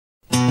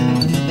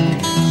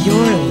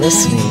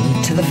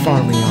listening to the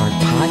Farmyard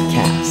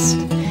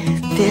Podcast.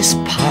 This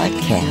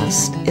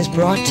podcast is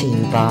brought to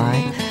you by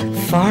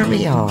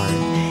Farmyard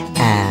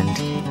and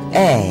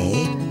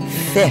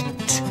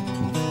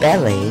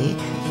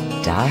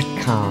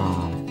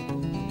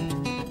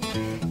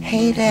afitbelly.com.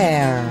 Hey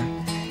there.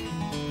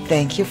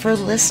 Thank you for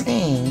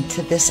listening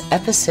to this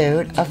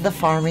episode of the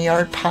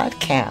Farmyard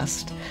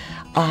Podcast.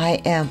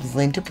 I am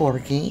Linda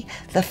Borghi,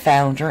 the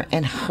founder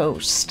and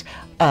host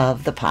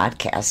of the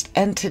podcast,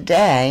 and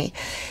today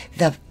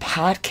the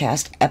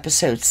podcast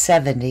episode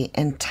 70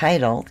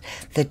 entitled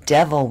The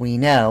Devil We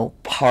Know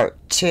Part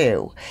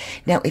 2.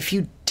 Now if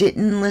you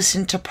didn't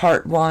listen to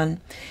part 1,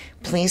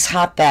 please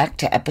hop back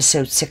to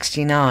episode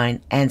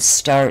 69 and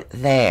start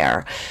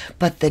there.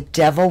 But The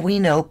Devil We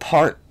Know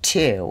Part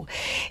 2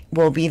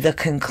 will be the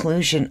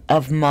conclusion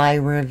of my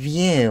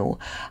review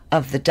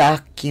of the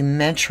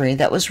documentary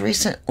that was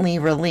recently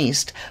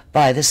released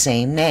by the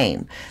same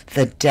name,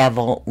 The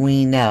Devil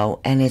We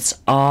Know, and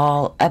it's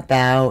all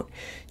about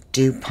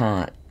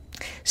Dupont.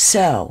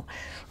 So,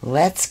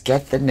 let's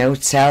get the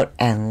notes out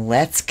and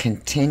let's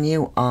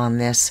continue on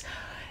this.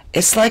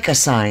 It's like a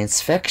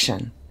science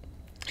fiction.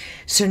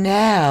 So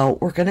now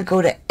we're going to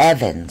go to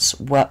Evans,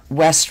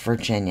 West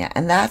Virginia,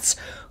 and that's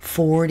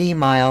 40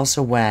 miles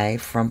away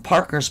from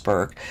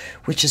Parkersburg,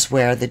 which is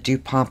where the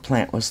Dupont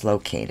plant was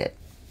located.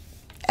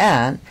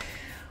 And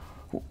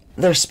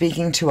they're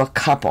speaking to a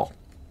couple.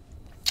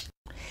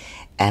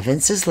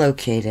 Evans is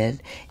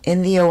located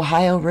in the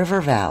Ohio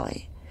River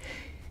Valley.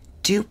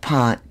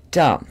 Dupont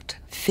dumped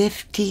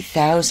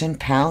 50,000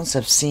 pounds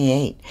of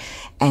C8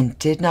 and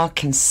did not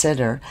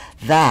consider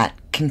that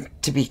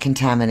to be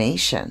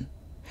contamination,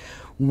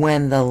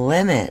 when the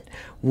limit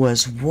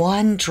was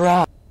 1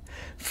 drop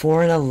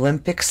for an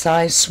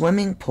Olympic-sized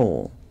swimming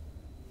pool.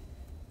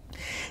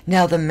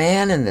 Now, the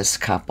man in this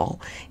couple,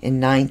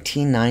 in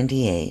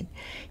 1998,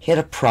 he had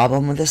a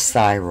problem with his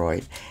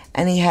thyroid,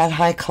 and he had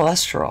high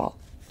cholesterol.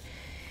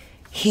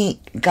 He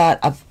got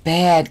a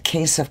bad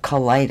case of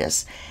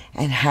colitis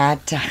and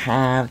had to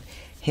have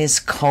his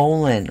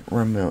colon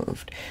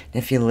removed.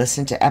 And if you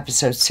listen to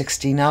episode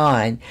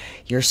 69,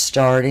 you're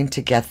starting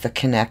to get the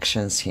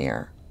connections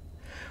here.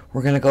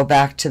 We're going to go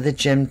back to the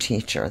gym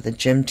teacher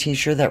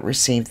that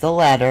received the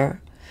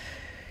letter,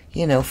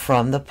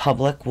 from the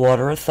Public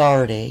Water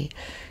Authority,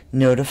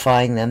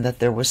 notifying them that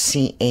there was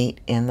C8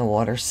 in the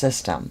water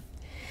system.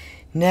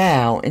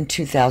 Now, in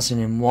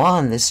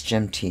 2001, this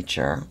gym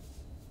teacher,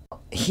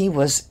 he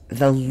was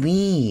the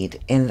lead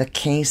in the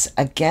case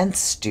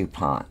against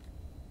Dupont.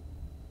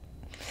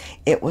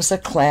 It was a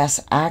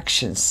class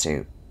action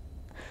suit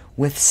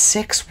with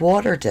 6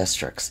 water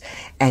districts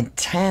and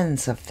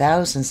tens of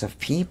thousands of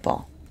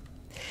people.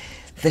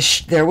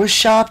 There was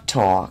shop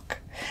talk,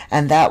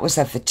 and that was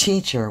that the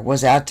teacher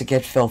was out to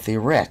get filthy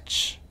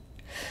rich.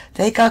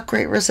 They got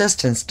great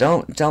resistance.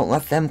 Don't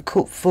let them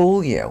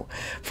fool you,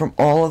 from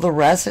all of the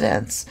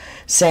residents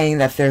saying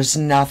that there's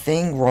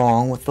nothing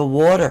wrong with the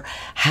water.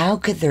 How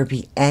could there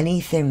be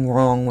anything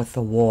wrong with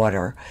the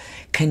water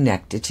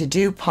connected to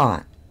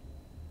Dupont?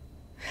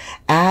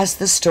 As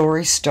the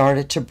story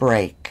started to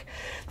break,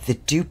 the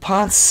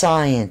DuPont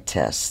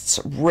scientists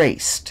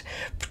raced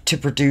to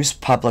produce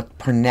public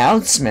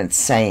pronouncements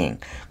saying,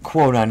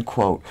 quote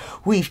unquote,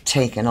 we've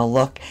taken a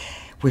look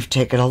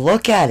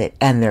at it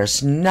and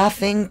there's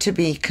nothing to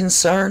be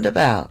concerned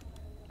about.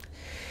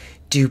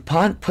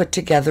 DuPont put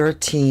together a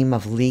team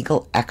of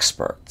legal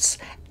experts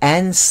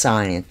and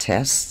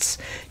scientists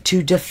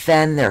to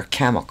defend their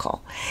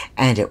chemical,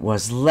 and it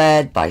was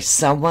led by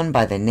someone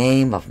by the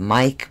name of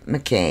Mike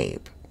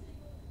McCabe.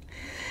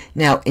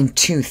 Now, in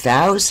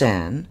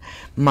 2000,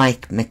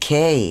 Mike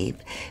McCabe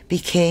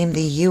became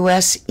the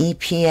U.S.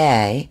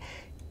 EPA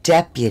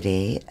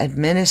Deputy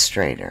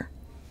Administrator.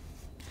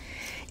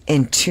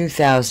 In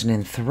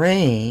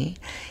 2003,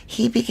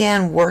 he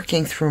began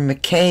working through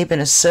McCabe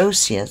and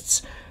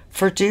Associates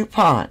for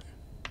DuPont.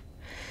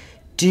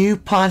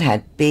 DuPont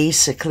had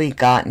basically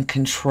gotten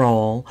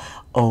control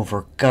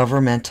over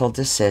governmental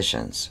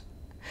decisions.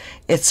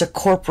 It's a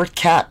corporate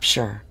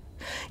capture.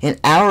 In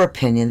our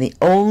opinion, the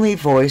only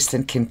voice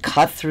that can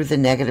cut through the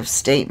negative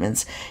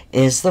statements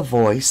is the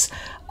voice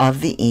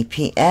of the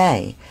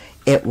EPA.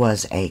 It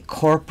was a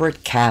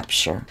corporate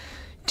capture.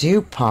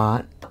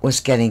 DuPont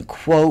was getting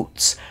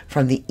quotes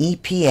from the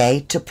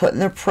EPA to put in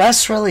their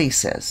press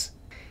releases.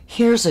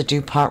 Here's a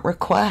DuPont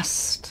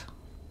request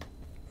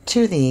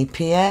to the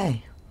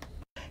EPA.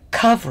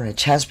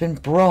 Coverage has been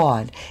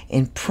broad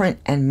in print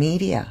and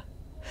media.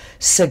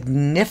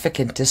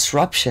 Significant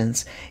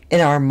disruptions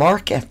in our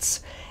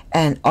markets,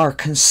 and our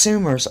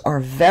consumers are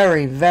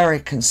very, very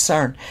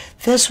concerned.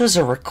 This was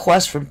a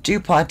request from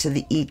DuPont to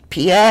the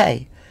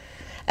EPA.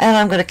 And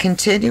I'm going to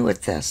continue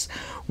with this.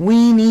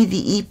 We need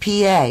the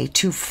EPA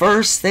to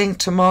first thing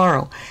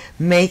tomorrow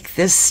make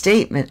this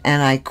statement,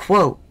 and I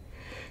quote,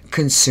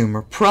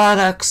 consumer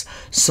products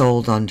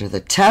sold under the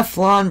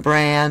Teflon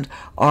brand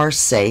are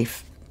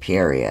safe,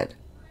 period.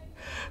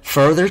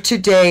 Further to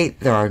date,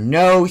 there are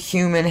no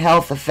human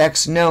health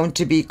effects known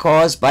to be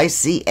caused by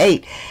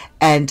C8.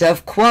 End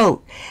of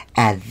quote.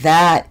 And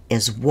that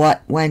is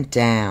what went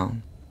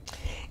down.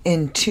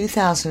 In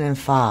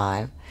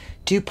 2005,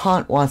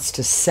 Dupont wants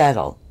to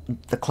settle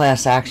the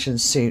class action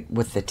suit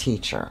with the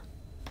teacher.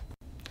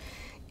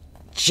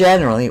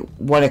 Generally,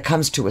 when it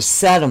comes to a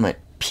settlement,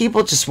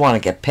 people just want to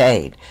get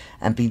paid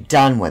and be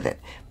done with it,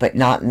 but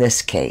not in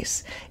this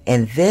case.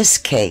 In this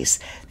case,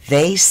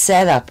 they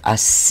set up a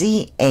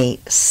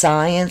C8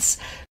 science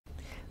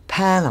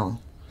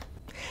panel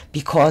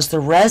because the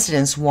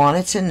residents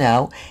wanted to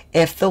know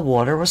if the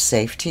water was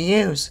safe to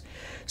use.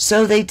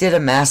 So they did a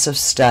massive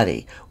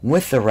study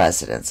with the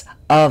residents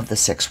of the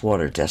 6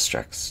 water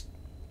districts.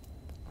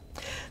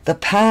 The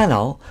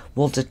panel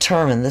will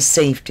determine the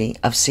safety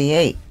of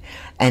C8,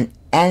 and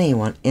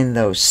anyone in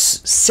those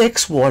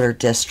 6 water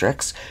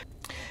districts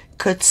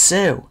could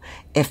sue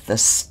if the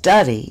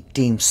study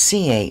deemed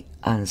C8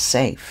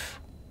 unsafe.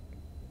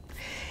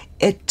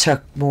 It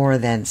took more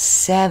than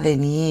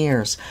 7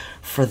 years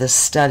for the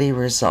study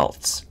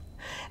results,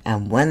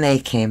 and when they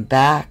came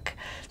back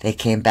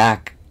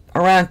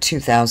around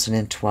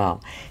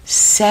 2012.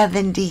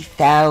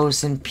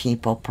 70,000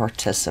 people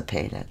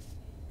participated.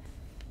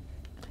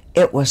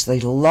 It was the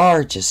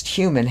largest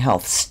human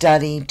health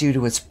study due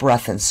to its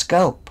breadth and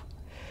scope.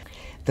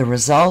 The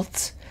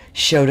results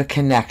showed a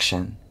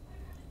connection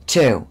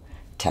to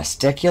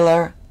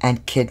testicular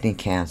and kidney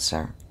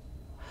cancer,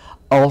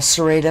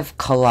 ulcerative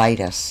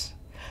colitis,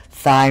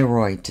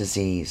 thyroid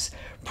disease,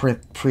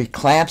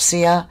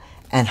 preeclampsia,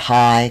 and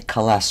high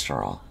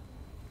cholesterol.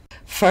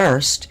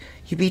 First,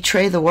 you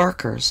betray the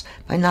workers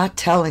by not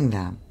telling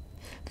them.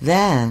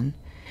 Then,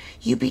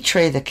 you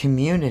betray the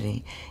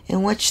community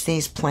in which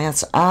these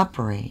plants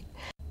operate.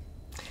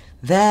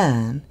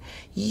 Then,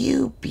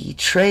 you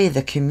betray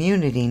the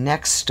community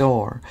next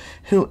door,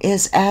 who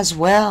is as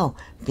well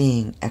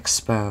being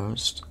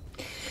exposed.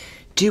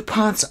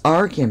 Dupont's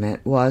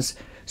argument was,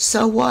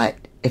 so what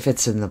if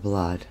it's in the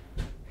blood?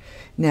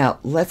 Now,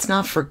 let's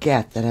not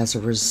forget that as a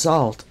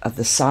result of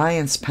the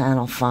science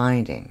panel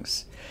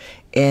findings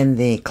in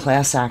the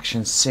class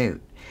action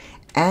suit,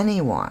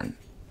 anyone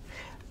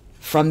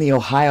from the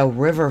Ohio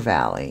River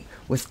Valley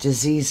with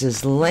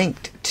diseases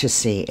linked to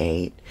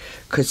C8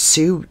 could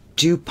sue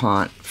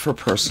Dupont for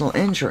personal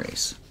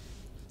injuries.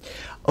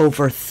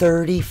 Over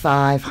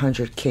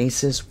 3,500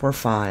 cases were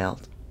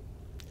filed.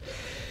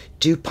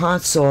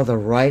 Dupont saw the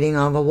writing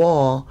on the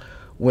wall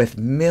with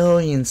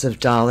millions of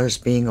dollars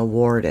being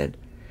awarded.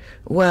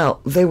 Well,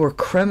 they were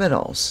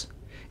criminals.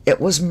 It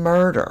was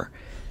murder.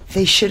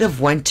 They should have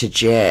went to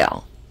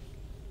jail.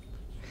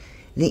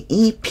 The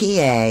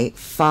EPA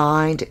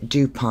fined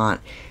DuPont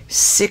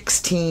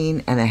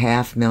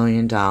 $16.5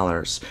 million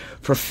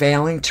for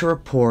failing to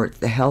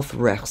report the health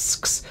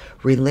risks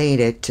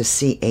related to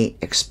C8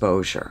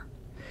 exposure.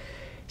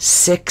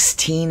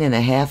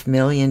 $16.5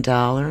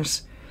 million?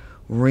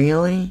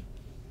 Really?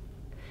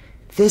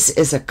 This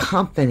is a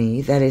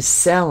company that is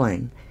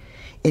selling,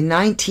 in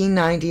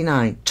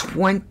 1999,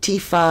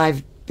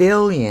 $25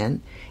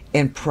 billion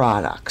in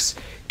products.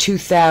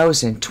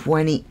 2000,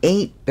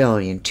 $28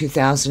 billion.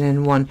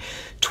 2001,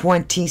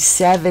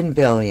 $27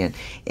 billion.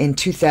 In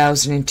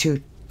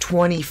 2002,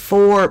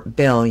 $24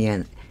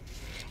 billion.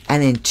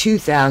 And in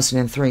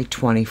 2003,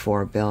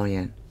 $24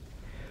 billion.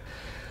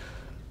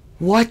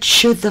 What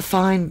should the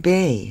fine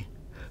be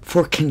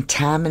for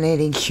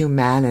contaminating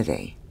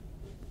humanity?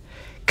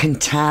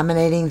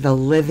 Contaminating the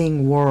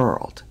living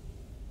world?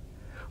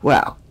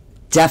 Well,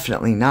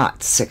 definitely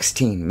not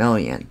 16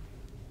 million.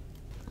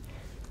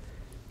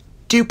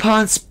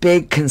 DuPont's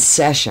big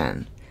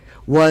concession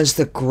was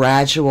the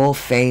gradual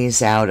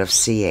phase out of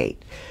C8.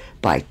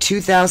 By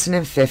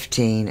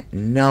 2015,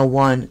 no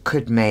one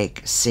could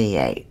make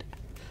C8.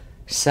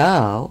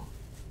 So,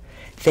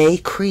 they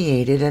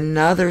created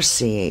another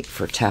C8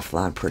 for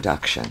Teflon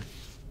production,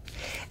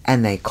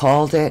 and they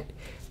called it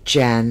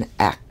Gen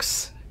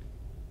X.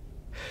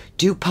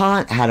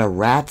 DuPont had a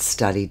rat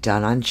study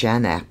done on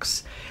Gen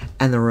X,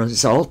 and the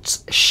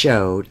results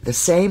showed the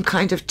same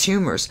kind of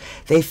tumors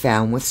they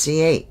found with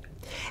C8.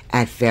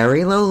 At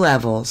very low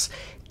levels,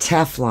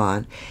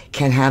 Teflon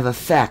can have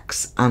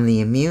effects on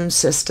the immune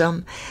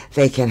system,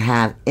 they can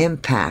have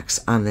impacts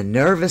on the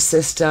nervous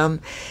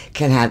system,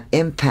 can have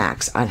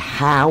impacts on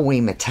how we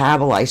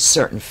metabolize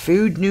certain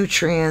food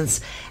nutrients,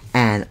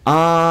 and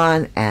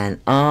on and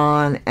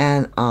on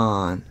and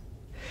on.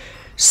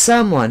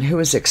 Someone who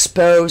is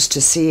exposed to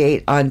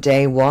C8 on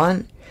day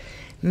 1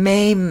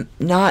 may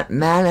not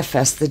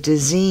manifest the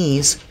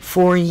disease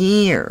for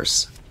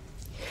years.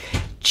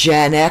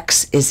 Gen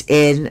X is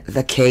in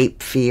the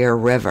Cape Fear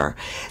River.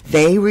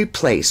 They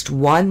replaced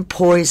one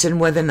poison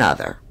with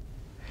another.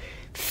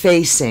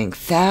 Facing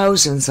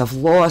thousands of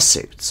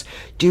lawsuits,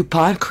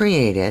 DuPont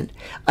created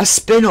a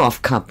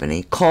spin-off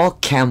company called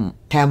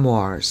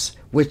Chemours,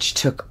 which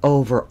took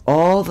over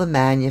all the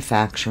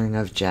manufacturing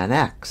of Gen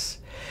X.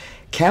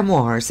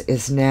 Chemours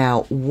is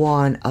now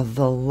one of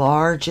the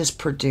largest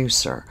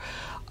producer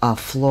of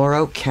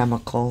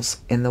fluorochemicals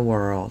in the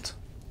world.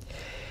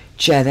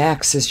 Gen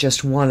X is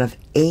just one of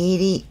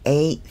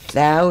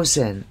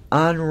 88,000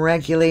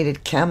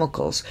 unregulated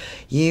chemicals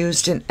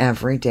used in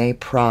everyday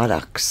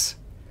products.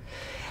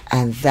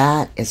 And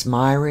that is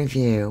my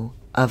review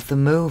of the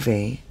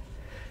movie,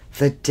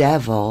 The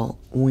Devil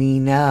We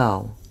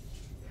Know.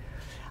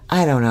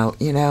 I don't know,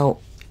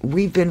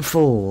 we've been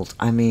fooled.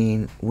 I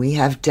mean, we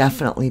have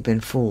definitely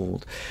been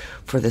fooled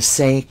for the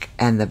sake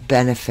and the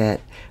benefit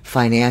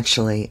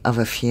financially of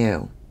a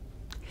few.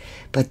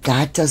 But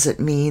that doesn't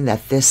mean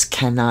that this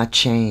cannot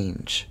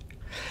change.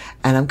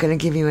 And I'm going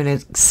to give you an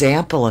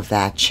example of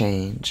that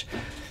change.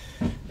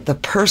 The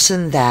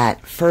person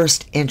that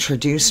first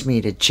introduced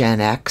me to Gen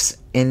X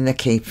in the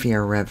Cape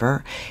Fear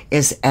River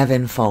is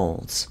Evan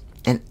Folds.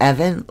 And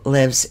Evan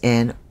lives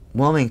in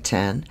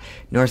Wilmington,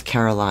 North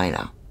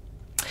Carolina.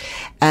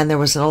 And there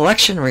was an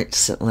election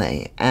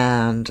recently,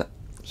 and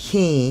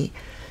he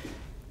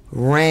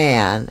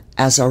ran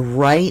as a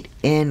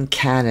write-in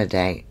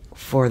candidate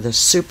for the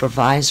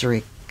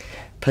supervisory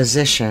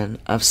position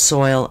of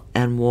Soil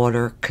and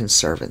Water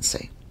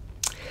Conservancy.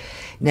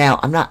 Now,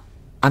 I'm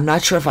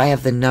not sure if I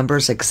have the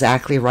numbers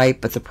exactly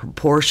right, but the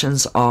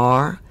proportions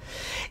are,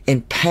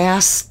 in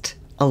past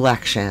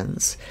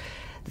elections,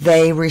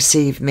 they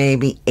received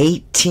maybe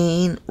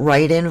 18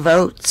 write-in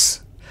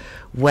votes.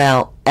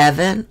 Well,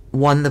 Evan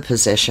won the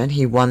position,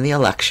 he won the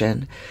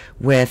election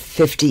with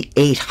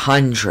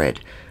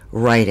 5,800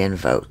 write-in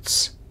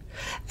votes.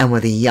 And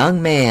with a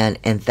young man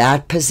in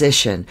that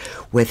position,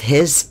 with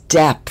his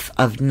depth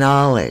of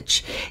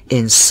knowledge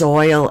in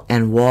soil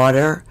and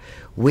water,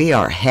 we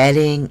are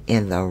heading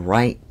in the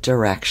right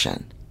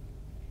direction.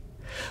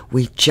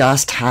 We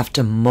just have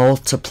to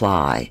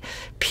multiply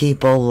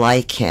people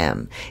like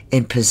him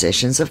in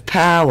positions of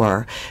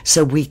power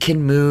so we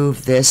can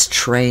move this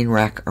train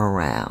wreck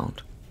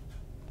around.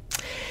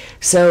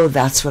 So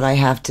that's what I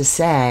have to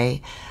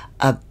say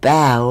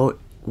about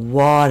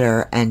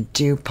water and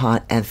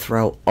Dupont, and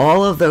throw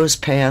all of those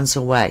pans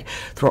away.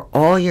 Throw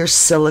all your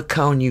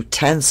silicone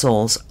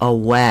utensils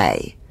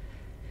away,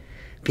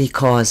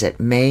 because it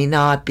may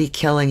not be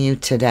killing you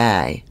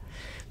today,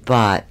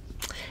 but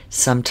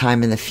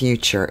sometime in the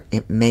future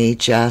it may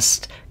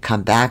just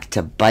come back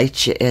to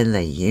bite you in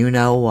the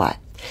you-know-what.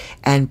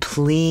 And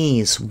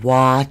please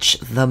watch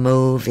the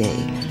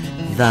movie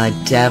The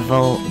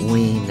Devil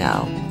We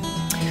Know.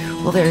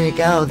 Well, there you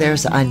go.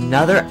 There's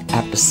another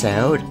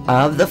episode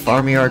of the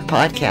Farmyard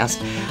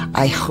Podcast.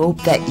 I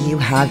hope that you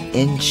have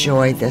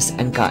enjoyed this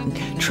and gotten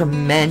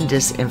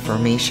tremendous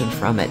information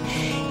from it.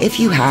 If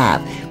you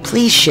have,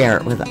 please share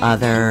it with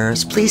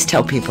others. Please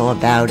tell people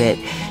about it.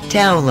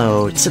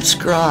 Download,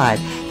 subscribe,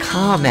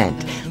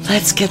 comment.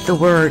 Let's get the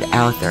word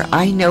out there.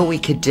 I know we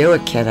could do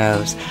it,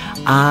 kiddos.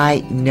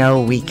 I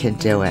know we can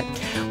do it.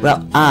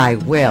 Well, I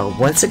will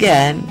once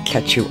again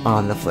catch you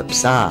on the flip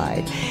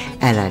side.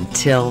 And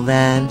until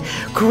then,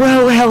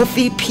 grow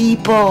healthy,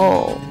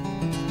 people.